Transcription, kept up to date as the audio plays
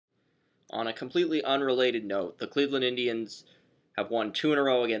On a completely unrelated note, the Cleveland Indians have won 2 in a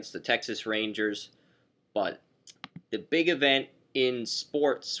row against the Texas Rangers, but the big event in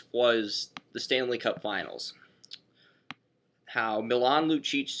sports was the Stanley Cup Finals. How Milan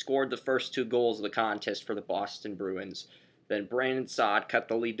Lucic scored the first 2 goals of the contest for the Boston Bruins. Then Brandon Saad cut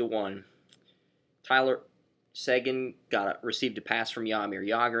the lead to 1. Tyler Seguin received a pass from Jaromir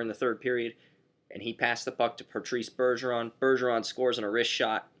Jagr in the third period, and he passed the puck to Patrice Bergeron. Bergeron scores on a wrist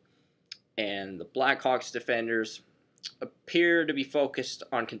shot, and the Blackhawks defenders appear to be focused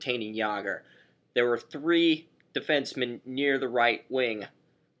on containing Jagr. There were 3 defensemen near the right wing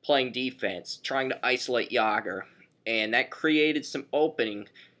playing defense, trying to isolate Jagr, and that created some opening.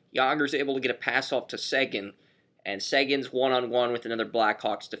 Jagr's able to get a pass off to Seguin, and Seguin's one-on-one with another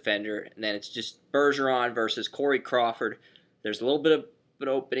Blackhawks defender, and then it's just Bergeron versus Corey Crawford. There's a little bit of an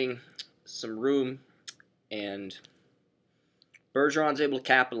opening, some room, and Bergeron's able to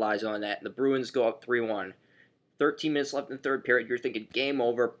capitalize on that, and the Bruins go up 3-1. 13 minutes left in the third period. You're thinking, game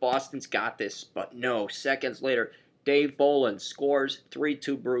over, Boston's got this, but no. Seconds later, Dave Bolland scores,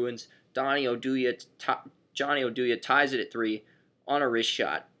 3-2 Bruins. Johnny Oduya ties it at 3 on a wrist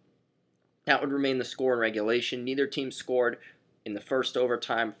shot. That would remain the score in regulation. Neither team scored in the first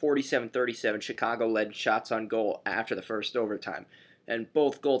overtime. 47-37, Chicago led shots on goal after the first overtime. And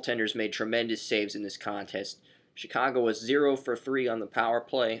both goaltenders made tremendous saves in this contest. Chicago was 0 for 3 on the power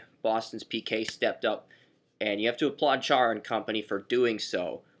play. Boston's PK stepped up. And you have to applaud Chara and company for doing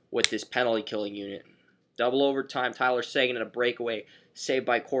so with this penalty-killing unit. Double overtime, Tyler Seguin and a breakaway saved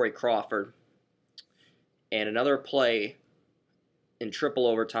by Corey Crawford. And another play in triple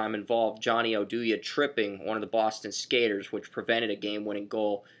overtime involved Johnny Oduya tripping one of the Boston skaters, which prevented a game-winning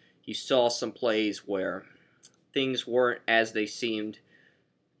goal. You saw some plays where things weren't as they seemed.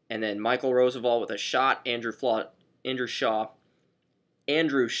 And then Michael Roosevelt with a shot. Andrew Shaw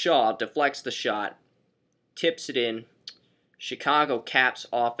deflects the shot, tips it in. Chicago caps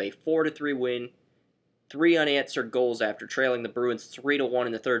off a 4-3 win. 3 unanswered goals after trailing the Bruins 3-1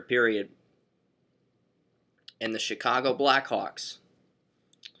 in the third period. And the Chicago Blackhawks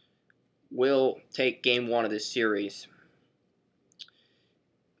will take Game 1 of this series.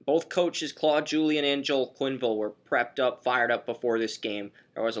 Both coaches, Claude Julien and Joel Quenneville, were prepped up, fired up before this game.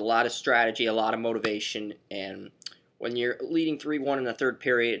 There was a lot of strategy, a lot of motivation, and when you're leading 3-1 in the third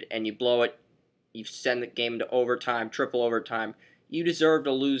period and you blow it, you send the game to overtime, triple overtime, you deserve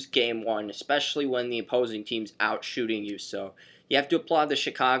to lose Game 1, especially when the opposing team's out shooting you. So you have to applaud the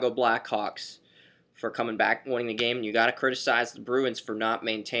Chicago Blackhawks for coming back and winning the game. You got to criticize the Bruins for not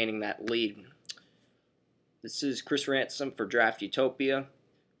maintaining that lead. This is Chris Ransom for Draft Utopia.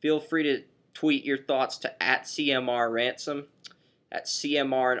 Feel free to tweet your thoughts to @CMRRansom, at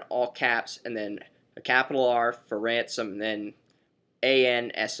CMR in all caps, and then a capital R for Ransom, and then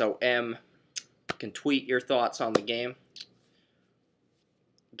ANSOM. You can tweet your thoughts on the game.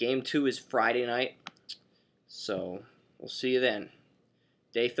 Game 2 is Friday night, so we'll see you then.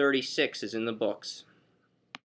 Day 36 is in the books.